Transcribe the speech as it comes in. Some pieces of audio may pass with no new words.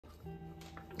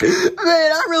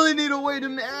I really need a way to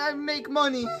make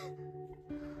money.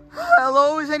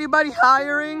 Hello, is anybody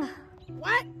hiring?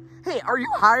 What? Hey, are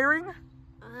you hiring?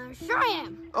 Sure I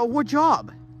am. Oh, what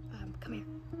job? Come here.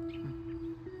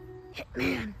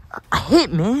 Hitman. A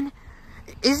hitman?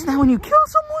 Isn't that when you kill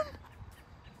someone?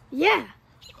 Yeah.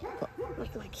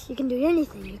 Like you can do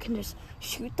anything. You can just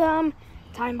shoot them,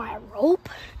 tie them by a rope,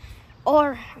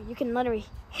 or you can literally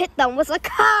hit them with a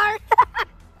car.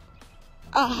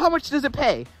 How much does it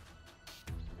pay?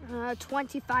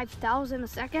 $25,000 a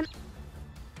second.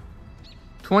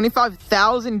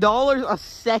 $25,000 a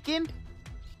second?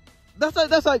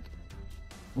 That's like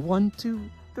 1, 2,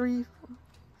 3, 4.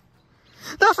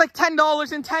 That's like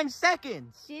 $10 in 10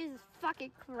 seconds. Jesus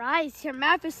fucking Christ, your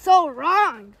math is so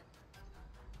wrong.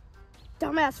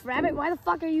 Dumbass rabbit, why the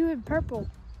fuck are you in purple?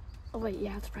 Oh wait,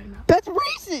 yeah, it's Pride Month. That's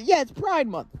racist. Yeah, it's Pride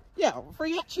Month. Yeah,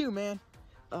 forget you, man.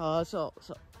 So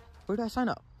where do I sign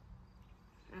up?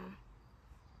 My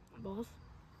balls.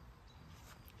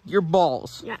 Your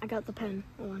balls. Yeah, I got the pen.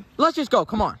 Hold on. Let's just go.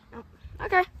 Come on. Oh,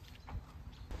 okay.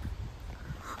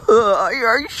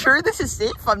 Are you sure this is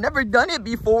safe? I've never done it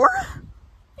before.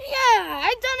 Yeah,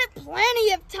 I've done it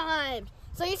plenty of times.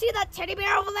 So you see that teddy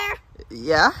bear over there?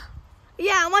 Yeah.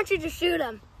 Yeah, I want you to shoot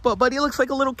him. But he looks like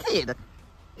a little kid.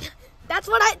 That's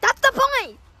the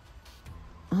point.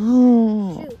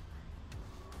 Oh.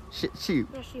 Shoot. Shoot.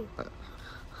 Yeah, shoot.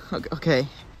 Okay.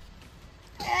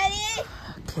 Ready?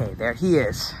 Okay, there he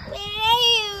is. Where are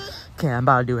you? Okay, I'm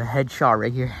about to do a headshot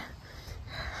right here.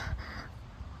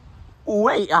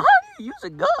 Wait, how do you use a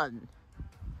gun?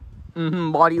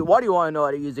 Why do you want to know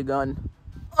how to use a gun?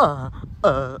 It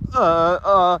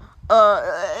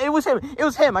was him. It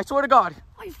was him. I swear to God.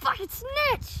 Oh, you fucking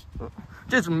snitch.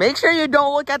 Just make sure you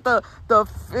don't look at the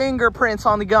fingerprints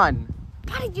on the gun.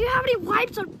 Buddy, do you have any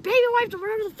wipes or baby wipes or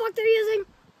whatever the fuck they're using?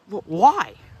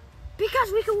 Why?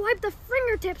 Because we can wipe the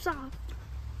fingertips off.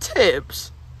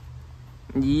 Tips?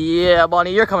 Yeah,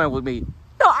 Bonnie, you're coming with me.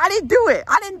 No, I didn't do it.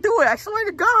 I swear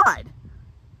to God.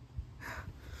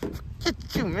 Get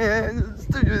you, man.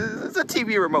 It's a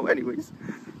TV remote anyways.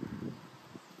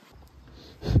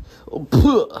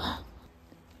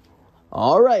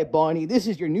 All right, Bonnie, this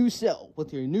is your new cell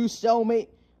with your new cellmate,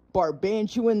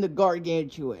 Barbantuan the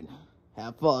Gargantuan.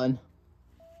 Have fun.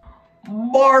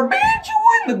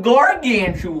 Barbantuan the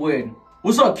Gargantuan.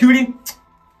 What's up, cutie?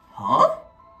 Huh?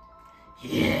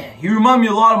 Yeah, you remind me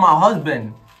a lot of my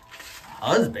husband.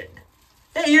 Husband?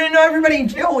 Hey, you didn't know everybody in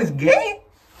jail was gay?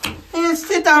 Yeah,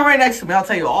 sit down right next to me. I'll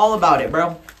tell you all about it,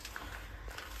 bro.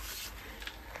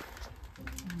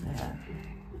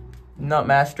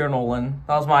 Nutmaster Nolan.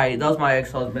 That was my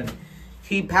ex-husband.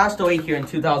 He passed away here in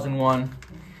 2001.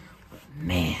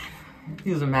 Man,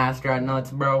 he was a master at nuts,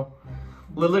 bro.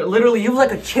 Literally, he was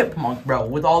like a chipmunk, bro,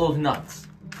 with all those nuts.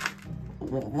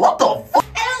 What the fuck?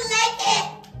 I don't like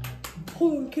it.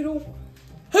 Hold on, kiddo.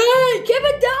 Hey, keep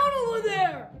it down over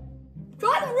there.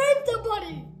 Try to rape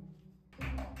somebody.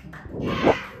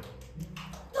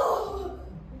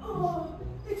 Oh,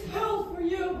 it's hell for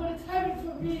you, but it's heaven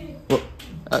for me.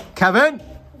 Kevin?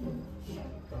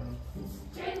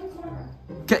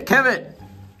 Kevin?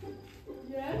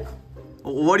 Yes?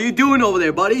 What are you doing over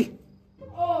there, buddy?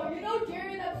 Oh, you know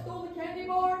Jerry that stole the candy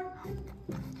bar?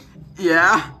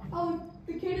 Yeah? Oh,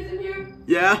 the kid is in here?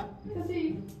 Yeah? Because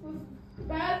he was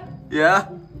bad? Yeah?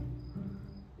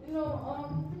 You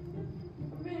know,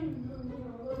 I mean, a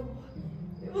little,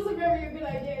 it wasn't very a good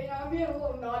idea, you know, I'm being a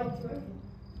little naughty to him.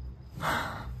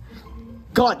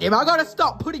 God damn, I gotta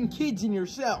stop putting kids in your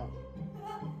cell.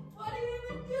 What do you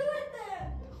even do with them?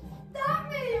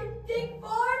 Stop me, you dick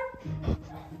fart!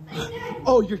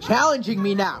 Oh, you're challenging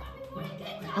me now.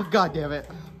 Oh, God damn it.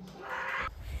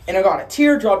 And I got a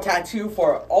teardrop tattoo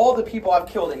for all the people I've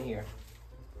killed in here.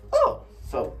 Oh,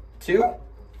 so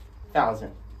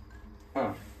 2,000.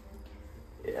 Huh.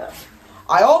 Yeah.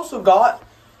 I also got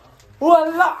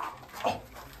voila.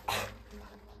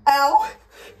 Ow.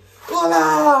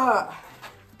 Voila.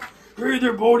 Hey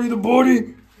there, Bodie the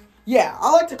Bodie. Yeah,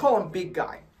 I like to call him Big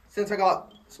Guy, since I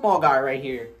got Small Guy right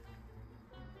here.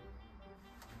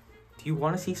 Do you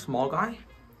want to see Small Guy?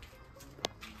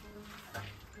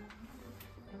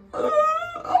 I'm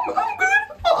good.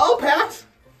 I'll pass.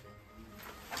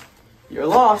 You're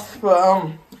lost, but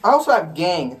I also have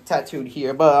gang tattooed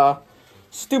here, but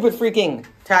stupid freaking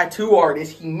tattoo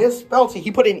artist, he misspelled it.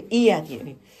 He put an E at the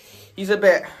end. He's a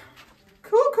bit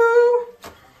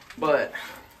cuckoo, but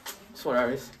it's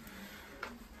whatever. It's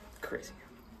crazy.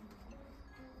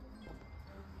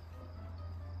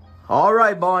 All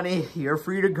right, Bonnie, you're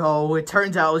free to go. It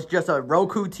turns out it's just a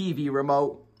Roku TV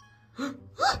remote.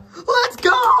 Let's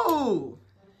go!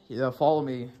 Yeah, follow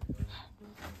me.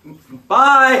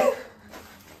 Bye.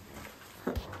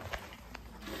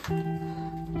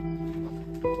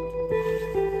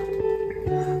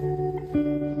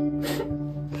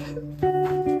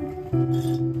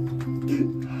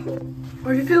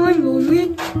 Are you feeling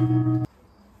lonely?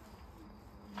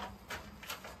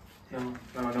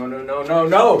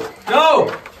 No!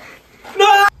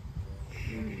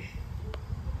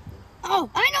 Oh,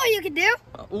 I know what you could do.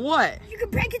 What? You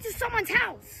could break into someone's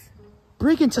house.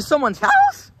 Break into someone's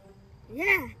house?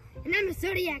 Yeah, and I'm a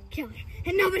Zodiac killer,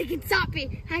 and nobody can stop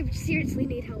me. I seriously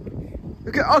need help.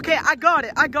 Okay, I got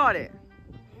it.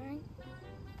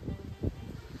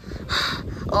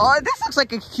 Alright. This looks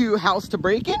like a cute house to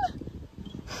break in.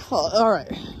 All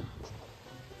right.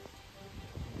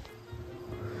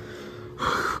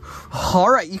 All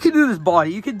right, you can do this,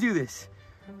 Bonnie. You can do this.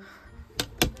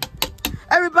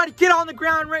 Everybody get on the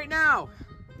ground right now.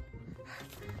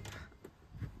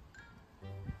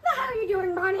 How are you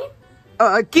doing, Bonnie?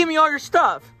 Give me all your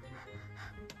stuff.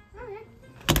 Alright.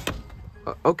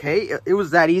 Okay, it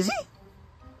was that easy?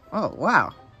 Oh,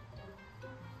 wow.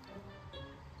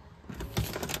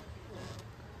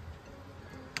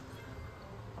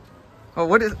 Oh,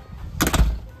 what is...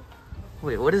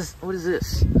 Wait, what is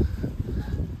this?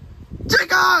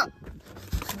 Chica!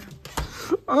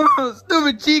 Oh,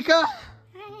 stupid Chica!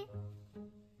 Hi.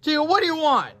 Chica, what do you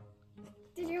want?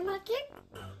 Did you like it?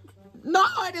 No,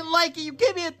 I didn't like it. You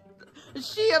gave me a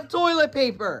sheet of toilet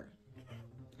paper.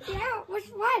 Yeah, which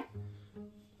one?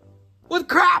 With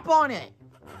crap on it.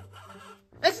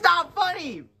 It's not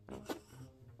funny.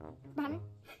 Bonnie,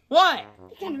 What?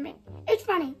 you can't admit. It's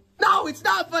funny. No, it's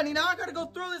not funny. Now I gotta go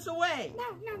throw this away.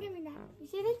 No, give me that. You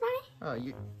see this, Bonnie?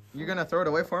 Oh, you're gonna throw it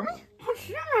away for me? Oh,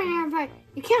 sure I am, but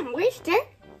you can't waste it.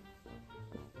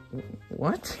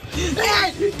 What?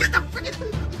 Hey, get the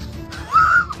freaking...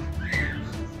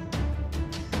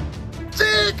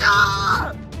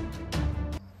 Chica!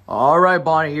 All right,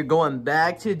 Bonnie, you're going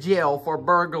back to jail for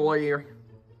burglary.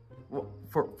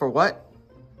 For what?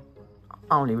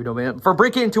 I don't even know, man. For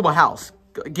breaking into a house.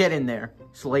 Get in there,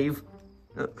 slave.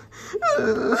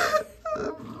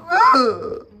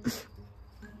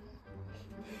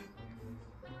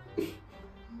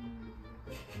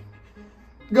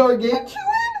 Gonna get you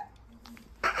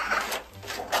in?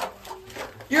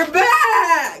 You're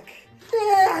back!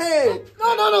 Hey!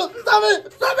 No! Stop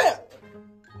it!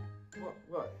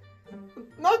 What?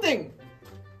 Nothing!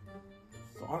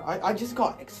 Sorry, I just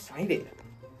got excited.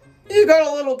 You got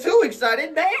a little too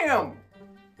excited, damn!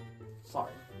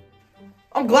 Sorry.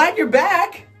 I'm glad you're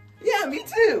back. Yeah, me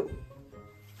too.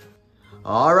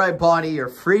 All right, Bonnie, you're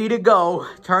free to go.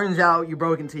 Turns out you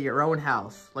broke into your own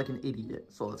house like an idiot.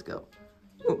 So let's go.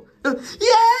 Ooh.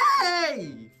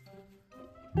 Yay!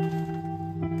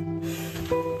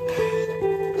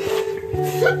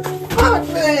 Fuck,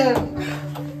 man!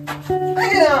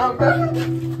 Damn!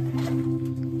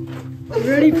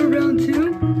 Ready for round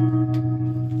two?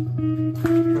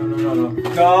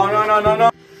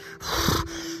 No.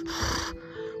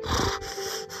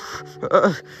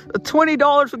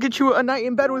 $20 will get you a night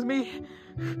in bed with me.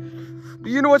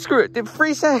 You know what? Screw it.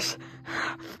 Free sex.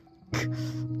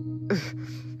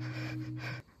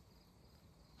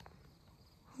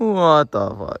 What the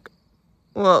fuck?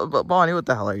 Well, but Bonnie, what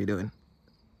the hell are you doing?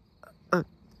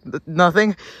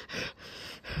 Nothing.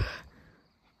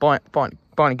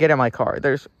 Bonnie, get in my car.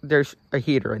 There's a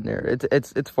heater in there.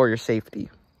 It's for your safety.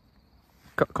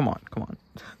 Come on.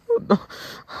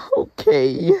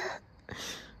 Okay.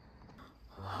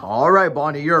 All right,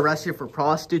 Bonnie, you're arrested for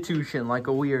prostitution like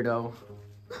a weirdo.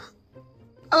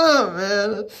 Oh,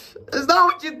 man. It's not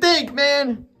what you think,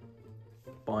 man.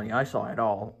 Bonnie, I saw it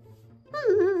all.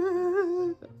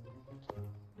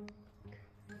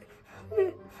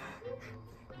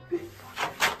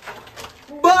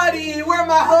 Buddy, where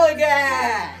my hug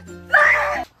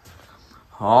at?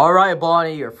 All right,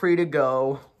 Bonnie, you're free to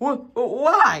go.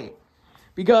 Why?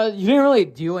 Because you didn't really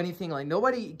do anything. Like,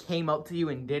 nobody came up to you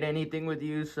and did anything with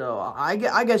you. So, I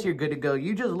guess you're good to go.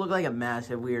 You just look like a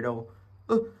massive weirdo.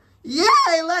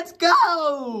 Yay, let's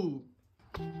go!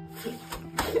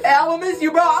 Hey, I'm gonna miss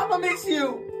you, bro. I'm gonna miss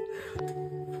you.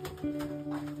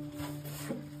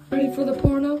 Ready for the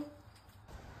porno?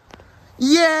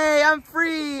 Yay, I'm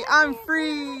free. I'm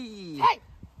free. Hey!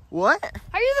 What?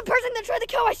 Are you the person that tried to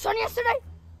kill my son yesterday?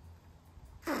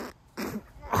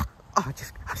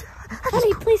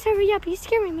 Honey, please hurry up. He's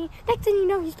scaring me. Next thing you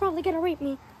know, he's probably gonna rape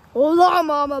me. Hola,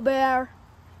 Mama Bear.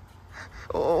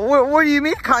 What do you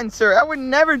mean, kind sir? I would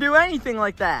never do anything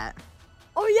like that.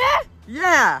 Oh, yeah?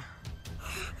 Yeah.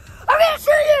 I'm gonna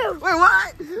shoot you! Wait,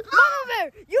 what? Mama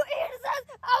Bear, you eat his ass,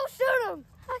 I'll shoot him.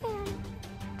 Okay.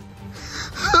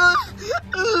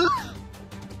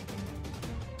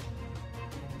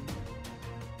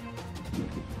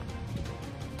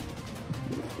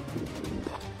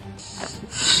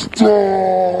 Barbecuing!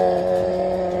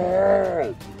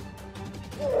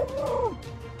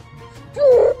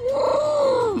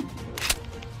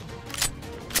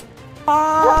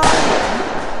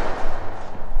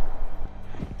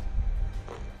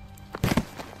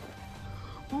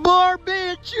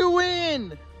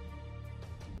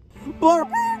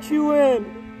 Barbecuing!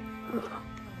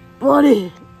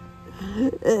 Buddy!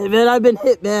 Hey, man, I've been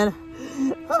hit, man.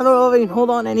 I don't know if I can hold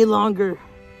on any longer.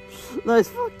 That's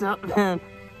fucked up, man.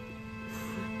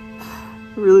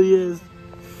 It really is.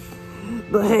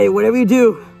 But hey, whatever you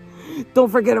do, don't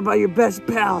forget about your best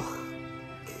pal.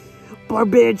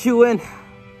 Barbecuing.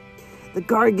 The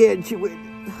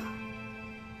Gargantuan.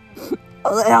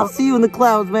 I'll see you in the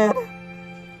clouds, man.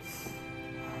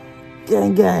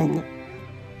 Gang, gang.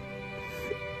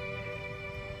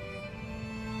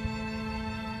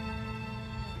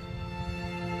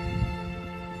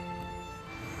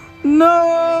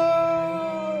 No!